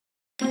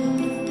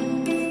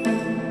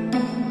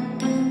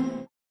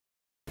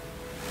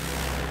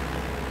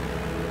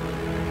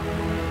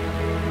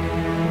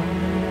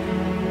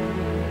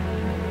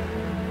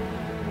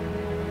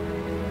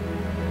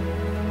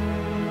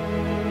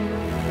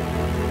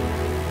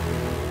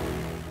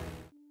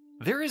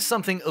There is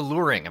something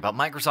alluring about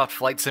Microsoft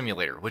Flight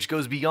Simulator, which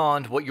goes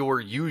beyond what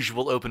your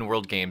usual open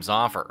world games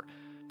offer.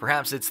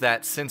 Perhaps it's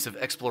that sense of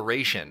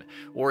exploration,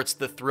 or it's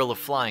the thrill of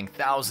flying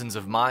thousands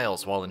of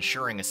miles while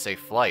ensuring a safe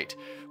flight,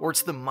 or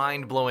it's the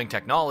mind-blowing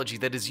technology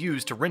that is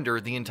used to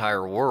render the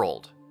entire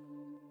world.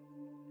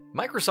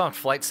 Microsoft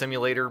Flight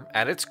Simulator,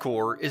 at its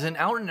core, is an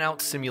out-and-out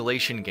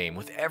simulation game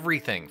with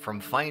everything from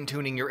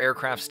fine-tuning your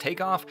aircraft's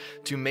takeoff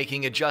to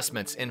making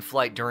adjustments in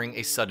flight during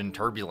a sudden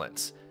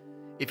turbulence.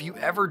 If you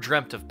ever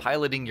dreamt of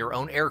piloting your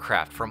own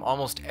aircraft from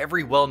almost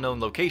every well-known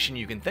location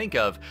you can think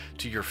of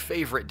to your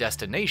favorite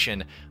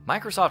destination,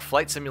 Microsoft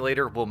Flight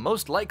Simulator will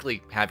most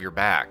likely have your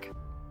back.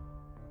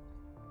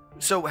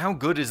 So how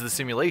good is the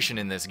simulation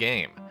in this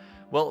game?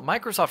 Well,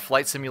 Microsoft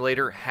Flight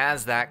Simulator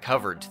has that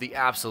covered to the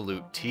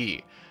absolute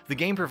T. The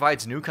game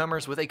provides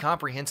newcomers with a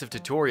comprehensive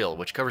tutorial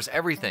which covers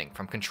everything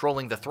from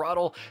controlling the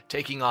throttle,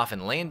 taking off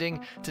and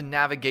landing, to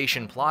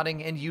navigation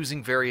plotting and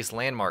using various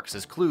landmarks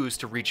as clues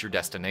to reach your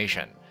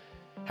destination.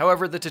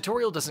 However, the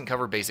tutorial doesn't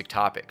cover basic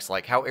topics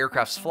like how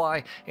aircrafts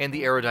fly and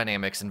the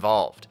aerodynamics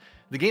involved.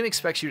 The game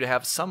expects you to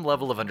have some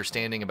level of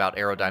understanding about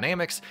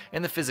aerodynamics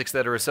and the physics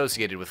that are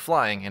associated with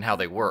flying and how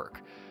they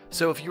work.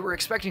 So if you were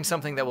expecting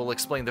something that will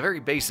explain the very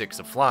basics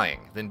of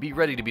flying, then be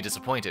ready to be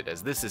disappointed,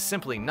 as this is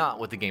simply not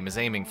what the game is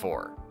aiming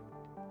for.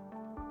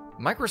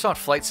 Microsoft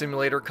Flight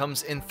Simulator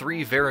comes in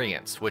 3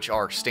 variants, which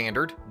are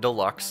Standard,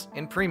 Deluxe,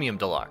 and Premium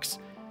Deluxe.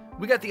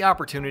 We got the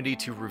opportunity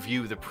to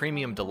review the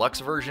Premium Deluxe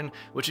version,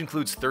 which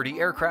includes 30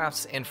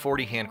 aircrafts and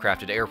 40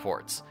 handcrafted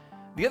airports.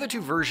 The other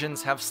 2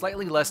 versions have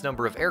slightly less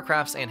number of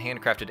aircrafts and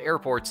handcrafted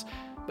airports,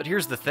 but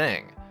here's the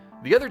thing.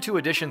 The other 2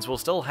 editions will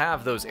still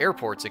have those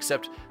airports,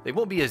 except they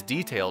won't be as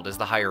detailed as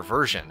the higher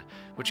version,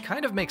 which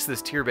kind of makes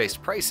this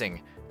tier-based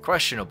pricing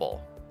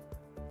questionable.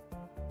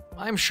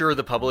 I'm sure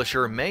the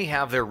publisher may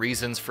have their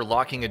reasons for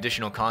locking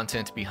additional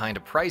content behind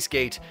a price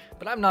gate,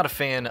 but I'm not a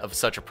fan of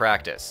such a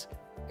practice.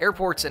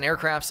 Airports and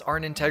aircrafts are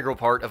an integral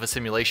part of a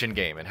simulation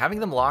game, and having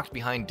them locked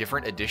behind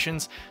different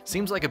editions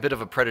seems like a bit of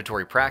a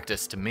predatory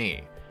practice to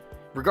me.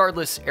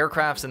 Regardless,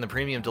 aircrafts in the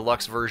Premium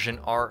Deluxe version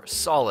are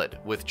solid,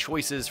 with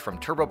choices from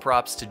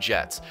turboprops to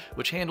jets,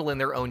 which handle in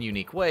their own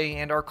unique way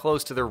and are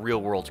close to their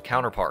real-world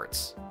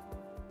counterparts.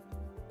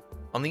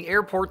 On the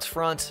airports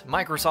front,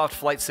 Microsoft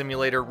Flight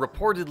Simulator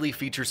reportedly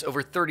features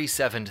over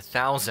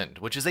 37,000,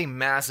 which is a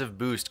massive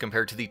boost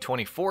compared to the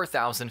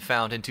 24,000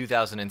 found in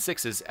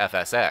 2006's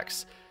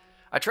FSX.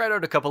 I tried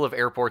out a couple of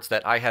airports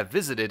that I have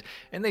visited,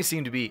 and they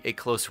seem to be a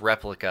close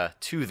replica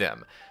to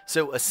them.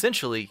 So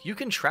essentially, you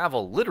can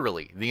travel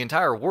literally the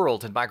entire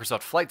world in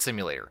Microsoft Flight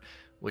Simulator,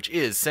 which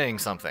is saying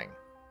something.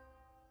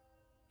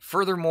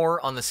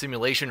 Furthermore, on the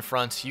simulation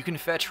front, you can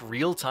fetch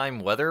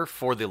real-time weather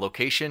for the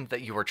location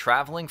that you are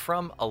traveling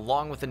from,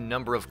 along with a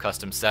number of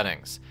custom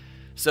settings.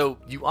 So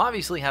you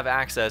obviously have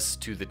access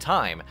to the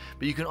time,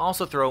 but you can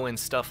also throw in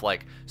stuff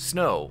like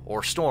snow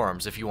or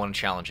storms if you want a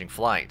challenging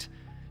flight.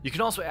 You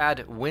can also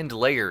add wind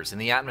layers in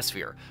the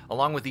atmosphere,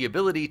 along with the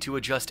ability to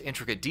adjust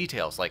intricate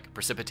details like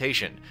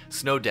precipitation,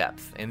 snow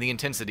depth, and the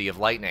intensity of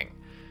lightning.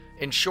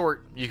 In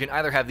short, you can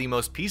either have the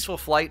most peaceful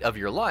flight of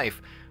your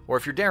life, or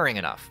if you're daring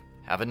enough,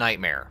 have a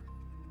nightmare.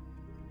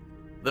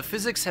 The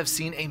physics have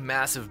seen a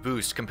massive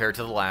boost compared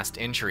to the last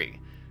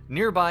entry.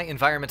 Nearby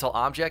environmental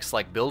objects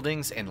like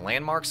buildings and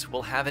landmarks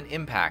will have an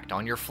impact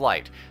on your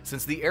flight,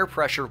 since the air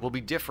pressure will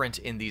be different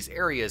in these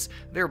areas,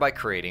 thereby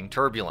creating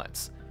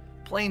turbulence.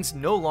 Planes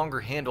no longer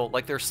handle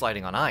like they're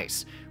sliding on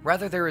ice.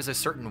 Rather, there is a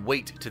certain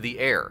weight to the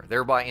air,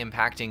 thereby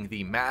impacting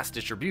the mass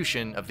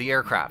distribution of the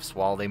aircrafts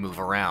while they move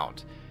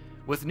around.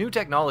 With new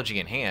technology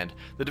in hand,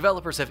 the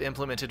developers have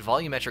implemented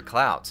volumetric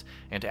clouds,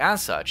 and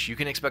as such, you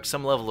can expect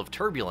some level of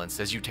turbulence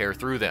as you tear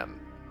through them.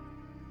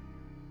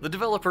 The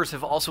developers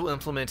have also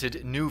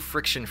implemented new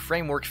friction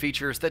framework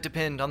features that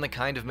depend on the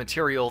kind of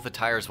material the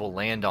tires will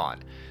land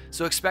on,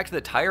 so expect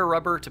the tire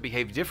rubber to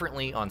behave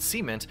differently on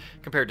cement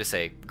compared to,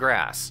 say,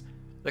 grass.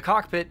 The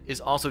cockpit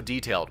is also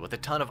detailed with a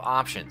ton of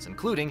options,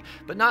 including,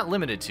 but not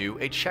limited to,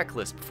 a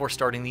checklist before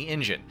starting the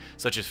engine,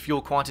 such as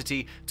fuel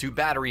quantity to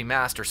battery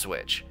master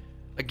switch.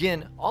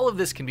 Again, all of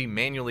this can be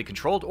manually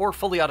controlled or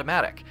fully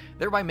automatic,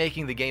 thereby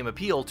making the game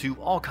appeal to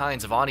all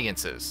kinds of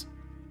audiences.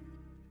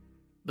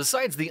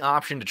 Besides the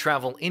option to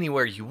travel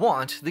anywhere you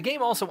want, the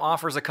game also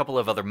offers a couple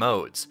of other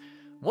modes.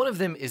 One of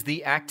them is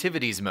the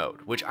Activities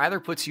mode, which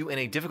either puts you in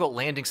a difficult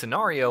landing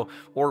scenario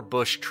or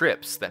bush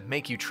trips that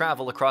make you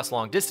travel across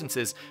long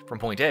distances from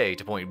point A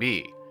to point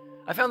B.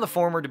 I found the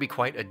former to be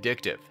quite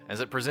addictive, as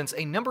it presents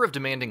a number of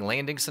demanding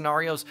landing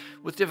scenarios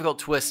with difficult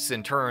twists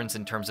and turns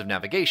in terms of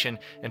navigation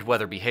and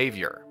weather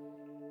behavior.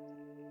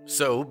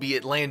 So, be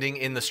it landing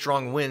in the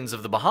strong winds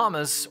of the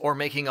Bahamas or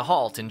making a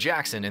halt in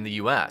Jackson in the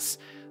US,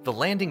 the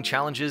landing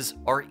challenges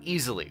are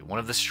easily one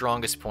of the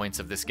strongest points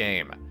of this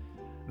game.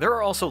 There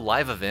are also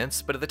live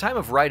events, but at the time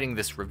of writing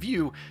this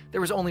review,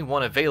 there was only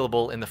one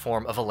available in the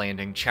form of a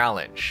landing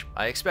challenge.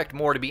 I expect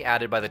more to be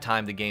added by the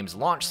time the game's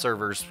launch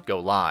servers go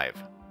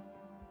live.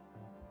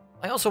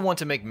 I also want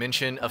to make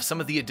mention of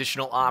some of the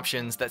additional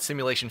options that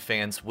simulation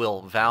fans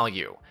will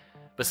value.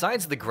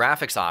 Besides the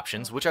graphics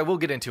options, which I will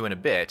get into in a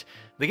bit,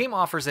 the game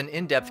offers an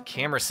in-depth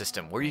camera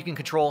system where you can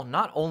control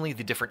not only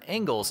the different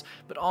angles,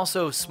 but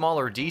also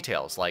smaller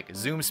details like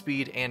zoom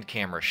speed and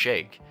camera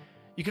shake.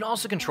 You can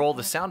also control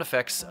the sound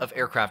effects of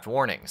aircraft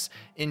warnings,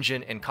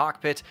 engine and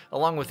cockpit,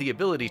 along with the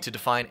ability to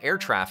define air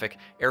traffic,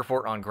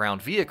 airport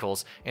on-ground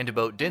vehicles, and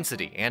boat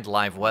density and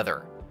live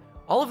weather.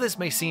 All of this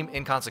may seem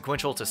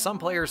inconsequential to some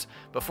players,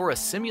 but for a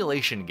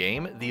simulation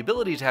game, the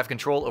ability to have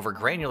control over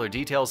granular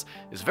details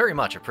is very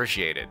much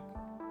appreciated.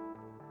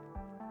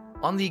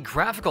 On the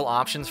graphical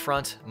options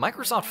front,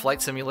 Microsoft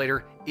Flight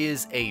Simulator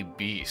is a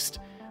beast.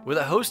 With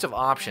a host of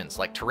options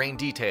like terrain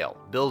detail,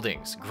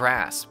 buildings,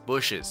 grass,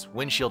 bushes,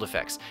 windshield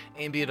effects,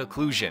 ambient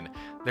occlusion,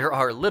 there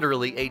are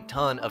literally a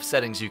ton of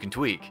settings you can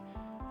tweak.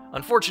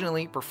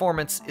 Unfortunately,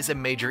 performance is a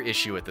major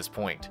issue at this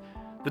point.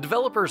 The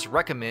developers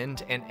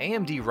recommend an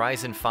AMD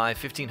Ryzen 5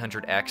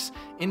 1500X,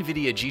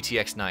 NVIDIA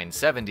GTX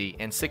 970,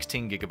 and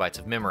 16GB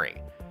of memory.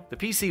 The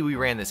PC we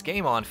ran this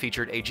game on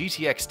featured a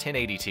GTX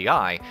 1080 Ti,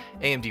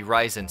 AMD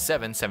Ryzen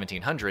 7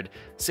 1700,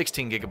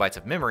 16GB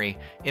of memory,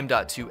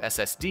 M.2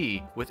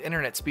 SSD, with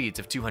internet speeds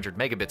of 200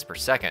 megabits per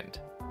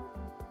second.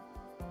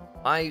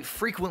 I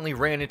frequently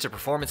ran into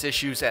performance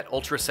issues at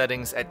ultra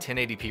settings at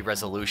 1080p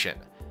resolution.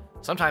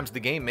 Sometimes the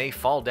game may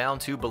fall down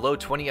to below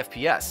 20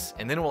 FPS,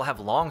 and then we'll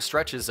have long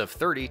stretches of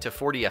 30 to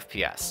 40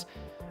 FPS.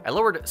 I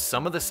lowered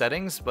some of the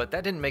settings, but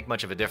that didn't make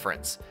much of a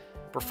difference.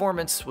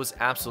 Performance was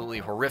absolutely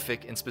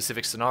horrific in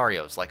specific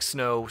scenarios like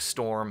snow,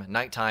 storm,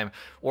 nighttime,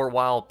 or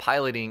while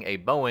piloting a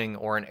Boeing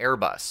or an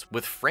Airbus,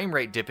 with frame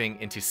rate dipping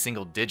into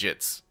single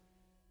digits.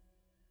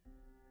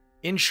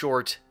 In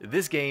short,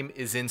 this game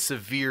is in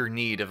severe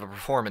need of a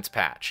performance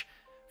patch.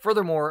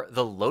 Furthermore,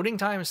 the loading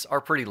times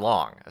are pretty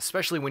long,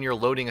 especially when you're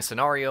loading a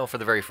scenario for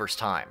the very first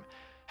time.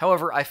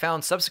 However, I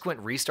found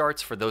subsequent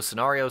restarts for those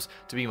scenarios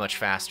to be much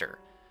faster.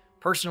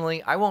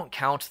 Personally, I won't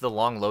count the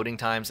long loading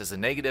times as a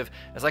negative,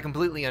 as I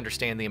completely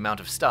understand the amount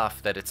of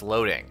stuff that it's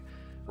loading.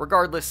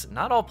 Regardless,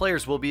 not all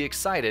players will be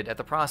excited at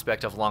the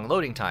prospect of long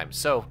loading times,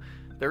 so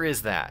there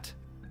is that.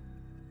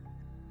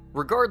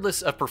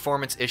 Regardless of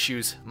performance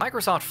issues,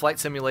 Microsoft Flight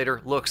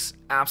Simulator looks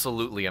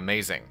absolutely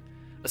amazing.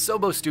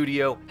 Asobo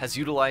Studio has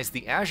utilized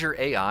the Azure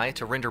AI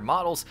to render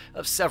models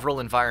of several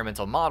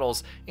environmental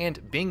models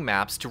and Bing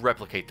Maps to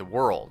replicate the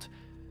world.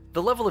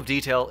 The level of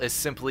detail is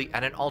simply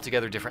at an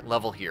altogether different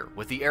level here,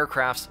 with the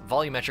aircrafts,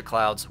 volumetric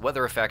clouds,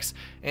 weather effects,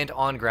 and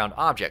on-ground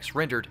objects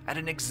rendered at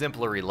an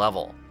exemplary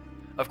level.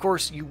 Of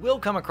course, you will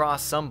come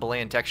across some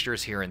bland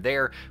textures here and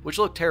there, which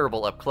look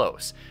terrible up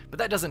close, but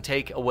that doesn't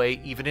take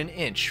away even an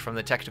inch from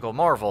the technical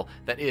marvel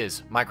that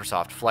is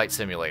Microsoft Flight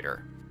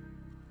Simulator.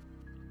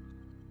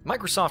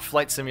 Microsoft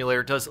Flight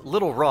Simulator does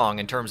little wrong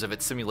in terms of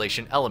its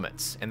simulation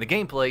elements, and the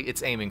gameplay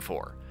it's aiming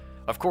for.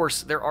 Of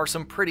course, there are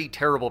some pretty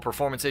terrible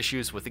performance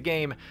issues with the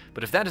game,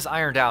 but if that is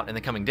ironed out in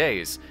the coming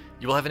days,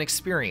 you will have an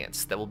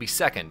experience that will be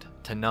second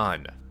to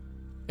none.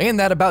 And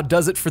that about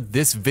does it for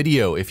this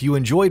video. If you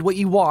enjoyed what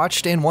you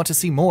watched and want to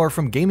see more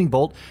from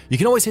GamingBolt, you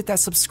can always hit that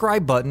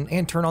subscribe button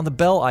and turn on the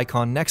bell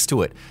icon next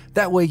to it.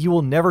 That way you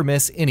will never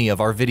miss any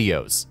of our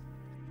videos.